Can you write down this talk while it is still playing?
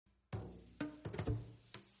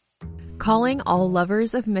Calling all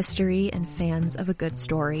lovers of mystery and fans of a good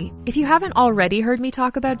story. If you haven't already heard me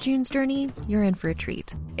talk about June's Journey, you're in for a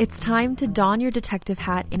treat. It's time to don your detective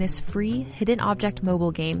hat in this free hidden object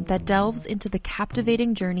mobile game that delves into the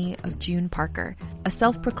captivating journey of June Parker, a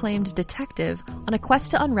self-proclaimed detective on a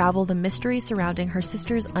quest to unravel the mystery surrounding her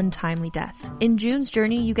sister's untimely death. In June's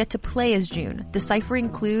Journey, you get to play as June, deciphering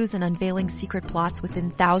clues and unveiling secret plots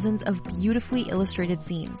within thousands of beautifully illustrated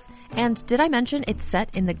scenes. And did I mention it's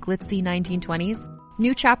set in the glitzy 1920s?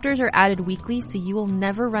 New chapters are added weekly, so you will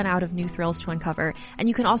never run out of new thrills to uncover, and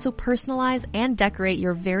you can also personalize and decorate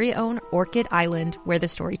your very own Orchid Island where the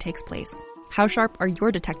story takes place. How sharp are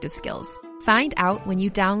your detective skills? Find out when you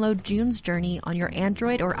download June's Journey on your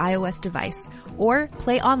Android or iOS device, or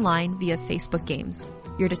play online via Facebook Games.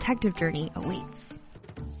 Your detective journey awaits.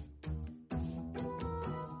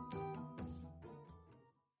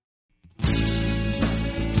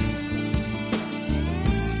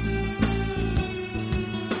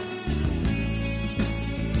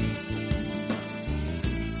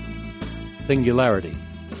 Singularity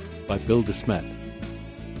by Bill DeSmet.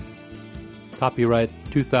 Copyright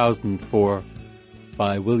 2004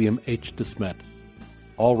 by William H. DeSmet.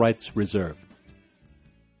 All rights reserved.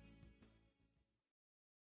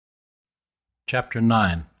 Chapter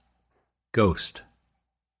 9. Ghost.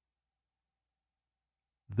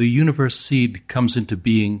 The universe seed comes into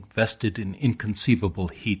being vested in inconceivable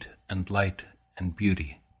heat and light and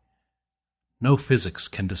beauty. No physics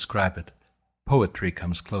can describe it. Poetry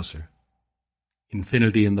comes closer.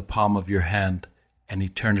 Infinity in the palm of your hand, and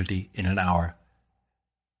eternity in an hour.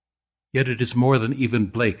 Yet it is more than even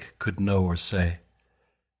Blake could know or say.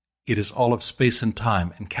 It is all of space and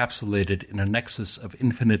time encapsulated in a nexus of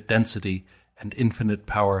infinite density and infinite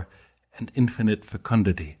power and infinite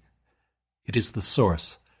fecundity. It is the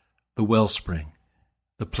source, the wellspring,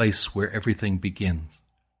 the place where everything begins.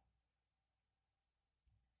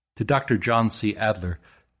 To Dr. John C. Adler,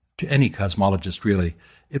 to any cosmologist really,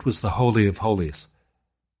 it was the Holy of Holies.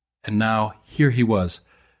 And now, here he was,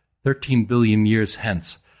 13 billion years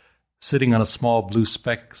hence, sitting on a small blue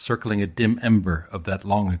speck circling a dim ember of that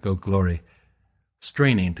long-ago glory,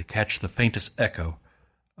 straining to catch the faintest echo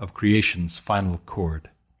of creation's final chord.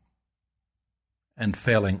 And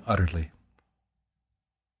failing utterly.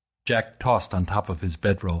 Jack tossed on top of his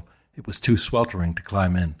bedroll. It was too sweltering to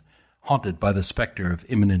climb in, haunted by the specter of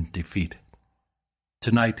imminent defeat.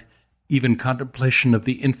 Tonight, even contemplation of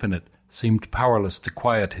the infinite seemed powerless to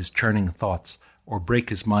quiet his churning thoughts or break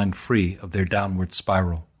his mind free of their downward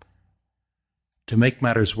spiral. To make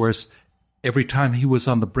matters worse, every time he was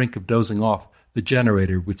on the brink of dozing off, the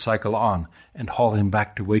generator would cycle on and haul him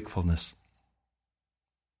back to wakefulness.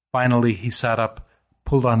 Finally he sat up,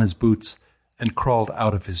 pulled on his boots, and crawled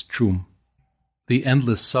out of his tomb. The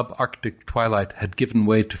endless subarctic twilight had given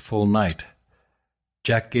way to full night.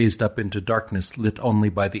 Jack gazed up into darkness lit only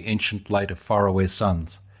by the ancient light of faraway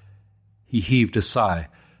suns. He heaved a sigh,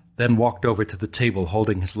 then walked over to the table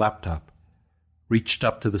holding his laptop, reached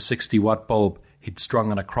up to the 60-watt bulb he'd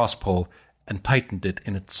strung on a crosspole and tightened it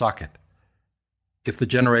in its socket. If the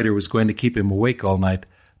generator was going to keep him awake all night,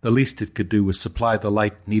 the least it could do was supply the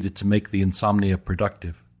light needed to make the insomnia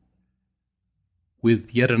productive. With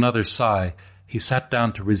yet another sigh, he sat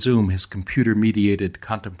down to resume his computer-mediated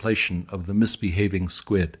contemplation of the misbehaving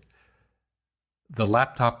squid. The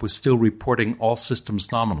laptop was still reporting all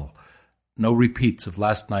systems nominal, no repeats of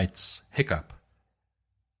last night's hiccup.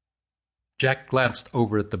 Jack glanced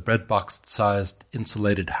over at the breadbox-sized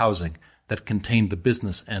insulated housing that contained the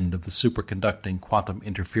business end of the superconducting quantum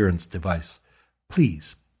interference device.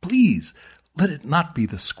 Please, please, let it not be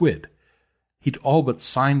the squid. He'd all but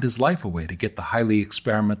signed his life away to get the highly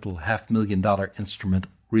experimental $500,000 instrument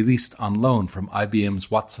released on loan from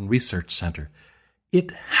IBM's Watson Research Center.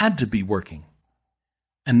 It had to be working.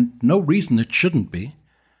 And no reason it shouldn't be.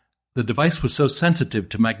 The device was so sensitive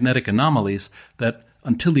to magnetic anomalies that,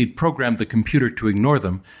 until he'd programmed the computer to ignore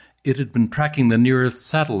them, it had been tracking the near-Earth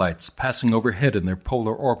satellites passing overhead in their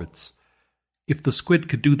polar orbits. If the squid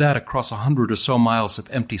could do that across 100 or so miles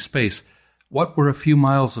of empty space, what were a few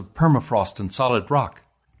miles of permafrost and solid rock?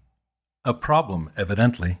 A problem,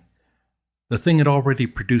 evidently. The thing had already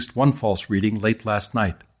produced one false reading late last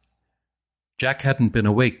night. Jack hadn't been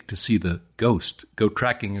awake to see the ghost go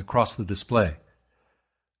tracking across the display.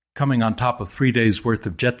 Coming on top of 3 days' worth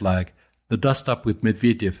of jet lag, the dust-up with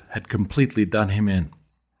Medvedev had completely done him in.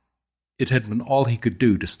 It had been all he could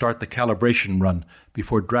do to start the calibration run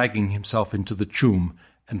before dragging himself into the tomb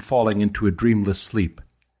and falling into a dreamless sleep.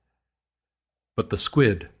 But the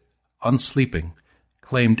squid, unsleeping,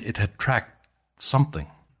 claimed it had tracked something.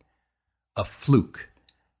 A fluke.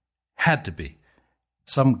 Had to be.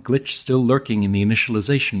 Some glitch still lurking in the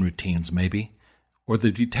initialization routines, maybe, or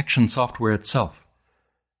the detection software itself.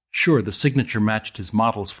 Sure, the signature matched his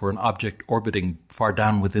models for an object orbiting far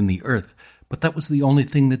down within the Earth, but that was the only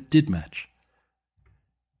thing that did match.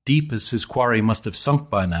 Deep as his quarry must have sunk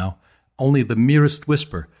by now, only the merest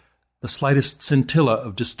whisper, the slightest scintilla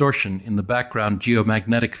of distortion in the background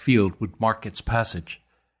geomagnetic field would mark its passage.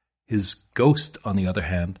 His ghost, on the other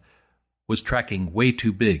hand, was tracking way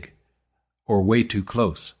too big, or way too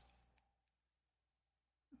close.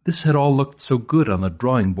 This had all looked so good on the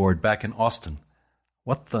drawing board back in Austin.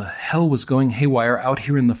 What the hell was going haywire out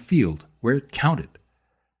here in the field, where it counted?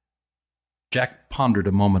 Jack pondered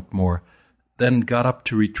a moment more, then got up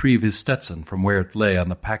to retrieve his Stetson from where it lay on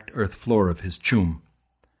the packed earth floor of his chum.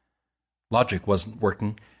 Logic wasn't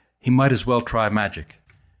working. He might as well try magic.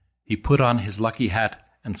 He put on his lucky hat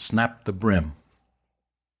and snapped the brim.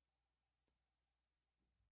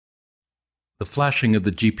 The flashing of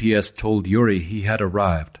the GPS told Yuri he had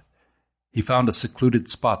arrived. He found a secluded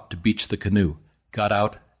spot to beach the canoe, got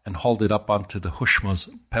out, and hauled it up onto the Hushma's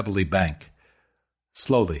pebbly bank.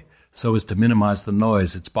 Slowly, so as to minimize the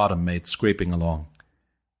noise its bottom made scraping along.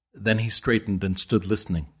 Then he straightened and stood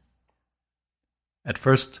listening. At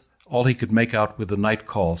first, all he could make out were the night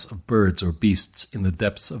calls of birds or beasts in the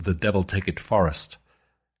depths of the devil-take-it forest.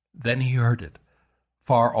 Then he heard it,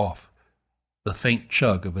 far off, the faint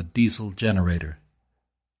chug of a diesel generator,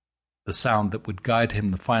 the sound that would guide him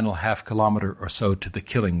the final half-kilometer or so to the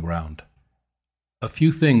killing ground. A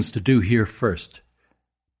few things to do here first.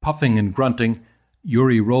 Puffing and grunting,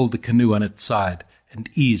 Yuri rolled the canoe on its side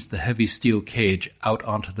and eased the heavy steel cage out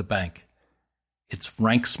onto the bank. Its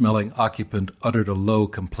rank-smelling occupant uttered a low,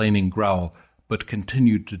 complaining growl, but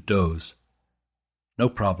continued to doze. No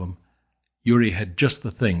problem. Yuri had just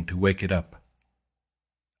the thing to wake it up.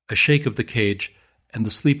 A shake of the cage, and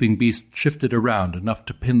the sleeping beast shifted around enough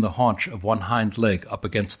to pin the haunch of one hind leg up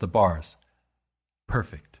against the bars.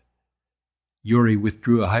 Perfect. Yuri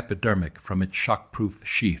withdrew a hypodermic from its shock-proof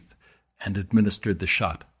sheath and administered the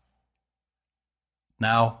shot.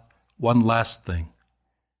 Now, one last thing.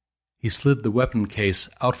 He slid the weapon case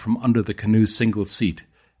out from under the canoe's single seat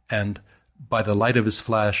and, by the light of his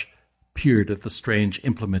flash, peered at the strange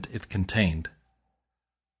implement it contained.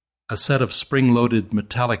 A set of spring-loaded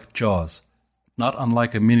metallic jaws, not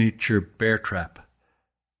unlike a miniature bear trap,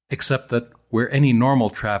 except that where any normal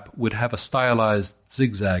trap would have a stylized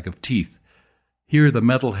zigzag of teeth, here the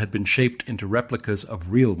metal had been shaped into replicas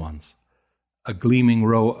of real ones, a gleaming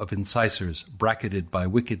row of incisors bracketed by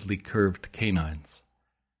wickedly curved canines.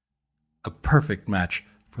 A perfect match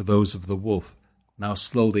for those of the wolf, now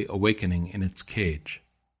slowly awakening in its cage.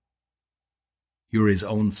 Yuri's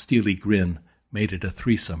own steely grin made it a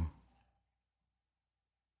threesome.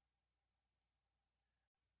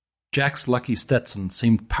 Jack's lucky Stetson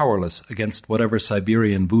seemed powerless against whatever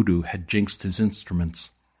Siberian voodoo had jinxed his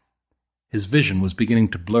instruments. His vision was beginning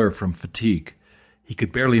to blur from fatigue. He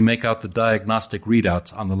could barely make out the diagnostic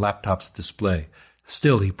readouts on the laptop's display.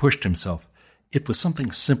 Still, he pushed himself. It was something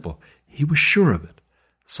simple. He was sure of it.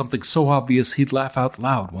 Something so obvious he'd laugh out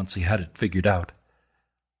loud once he had it figured out.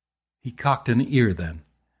 He cocked an ear then.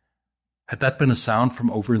 Had that been a sound from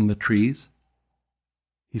over in the trees?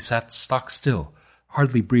 He sat stock still,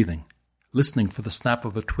 hardly breathing, listening for the snap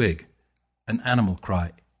of a twig, an animal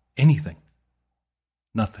cry, anything.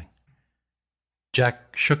 Nothing.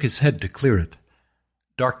 Jack shook his head to clear it.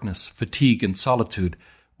 Darkness, fatigue, and solitude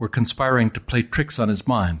were conspiring to play tricks on his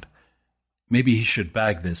mind. Maybe he should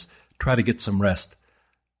bag this, try to get some rest.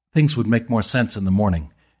 Things would make more sense in the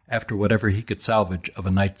morning, after whatever he could salvage of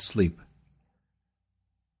a night's sleep.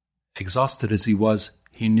 Exhausted as he was,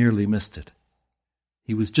 he nearly missed it.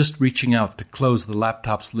 He was just reaching out to close the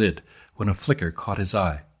laptop's lid when a flicker caught his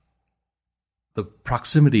eye. The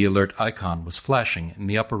proximity alert icon was flashing in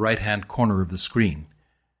the upper right-hand corner of the screen.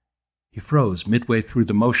 He froze midway through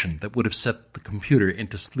the motion that would have set the computer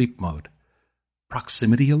into sleep mode.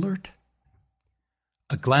 Proximity alert?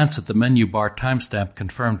 A glance at the menu bar timestamp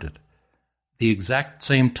confirmed it. The exact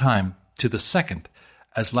same time, to the second,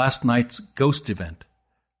 as last night's ghost event.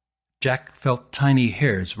 Jack felt tiny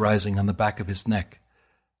hairs rising on the back of his neck.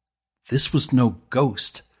 This was no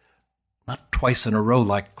ghost. Not twice in a row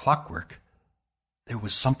like clockwork. There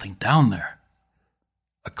was something down there.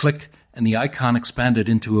 A click, and the icon expanded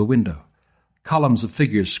into a window. Columns of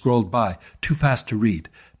figures scrolled by, too fast to read.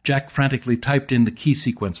 Jack frantically typed in the key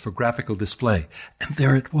sequence for graphical display, and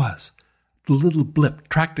there it was. The little blip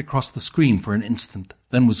tracked across the screen for an instant,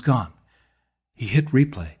 then was gone. He hit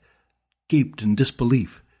replay, gaped in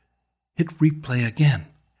disbelief, hit replay again.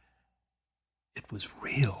 It was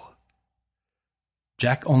real.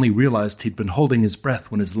 Jack only realized he'd been holding his breath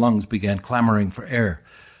when his lungs began clamoring for air,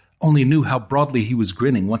 only knew how broadly he was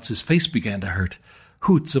grinning once his face began to hurt.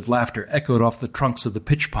 Hoots of laughter echoed off the trunks of the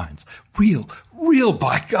pitch pines. Real,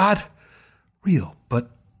 by God! Real, but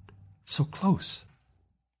so close.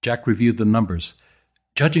 Jack reviewed the numbers.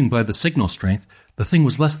 Judging by the signal strength, the thing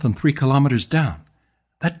was less than 3 kilometers down.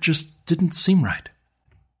 That just didn't seem right.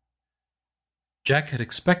 Jack had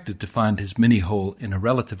expected to find his mini-hole in a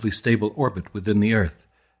relatively stable orbit within the Earth,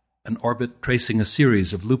 an orbit tracing a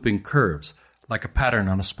series of looping curves like a pattern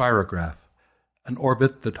on a spirograph, an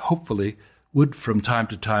orbit that hopefully would from time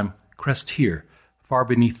to time crest here, far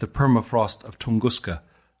beneath the permafrost of Tunguska,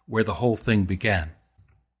 where the whole thing began.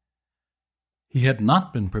 He had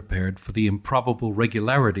not been prepared for the improbable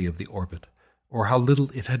regularity of the orbit, or how little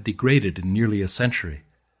it had degraded in nearly a century.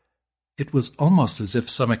 It was almost as if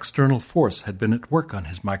some external force had been at work on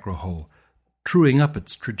his microhole, truing up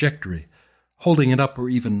its trajectory, holding it up or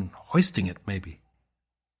even hoisting it, maybe.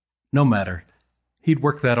 No matter. He'd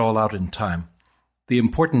work that all out in time. The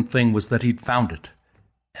important thing was that he'd found it.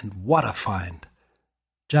 And what a find!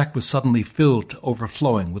 Jack was suddenly filled to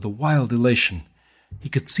overflowing with a wild elation. He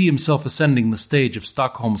could see himself ascending the stage of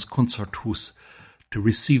Stockholm's Konserthus to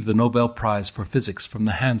receive the Nobel Prize for Physics from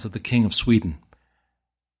the hands of the King of Sweden.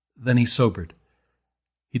 Then he sobered.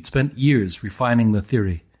 He'd spent years refining the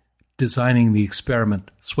theory, designing the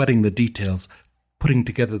experiment, sweating the details, putting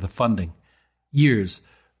together the funding. Years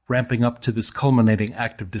ramping up to this culminating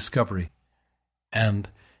act of discovery. And,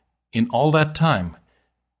 in all that time,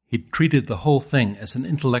 he'd treated the whole thing as an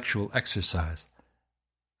intellectual exercise,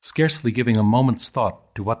 scarcely giving a moment's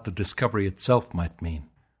thought to what the discovery itself might mean.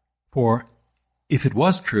 For, if it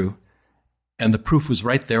was true, and the proof was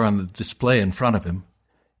right there on the display in front of him,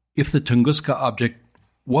 if the Tunguska object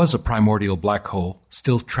was a primordial black hole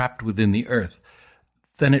still trapped within the Earth,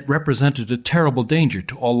 then it represented a terrible danger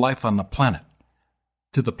to all life on the planet,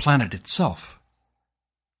 to the planet itself.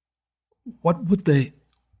 What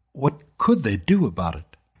could they do about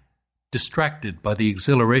it? Distracted by the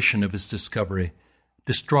exhilaration of his discovery,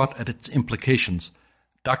 distraught at its implications,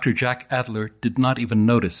 Dr. Jack Adler did not even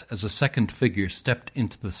notice as a second figure stepped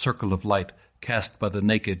into the circle of light cast by the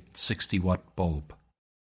naked 60-watt bulb.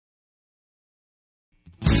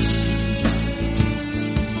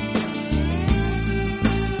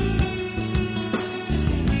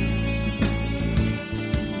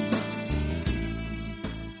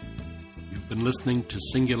 You've been listening to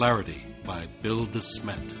Singularity by Bill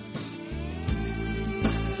DeSmet.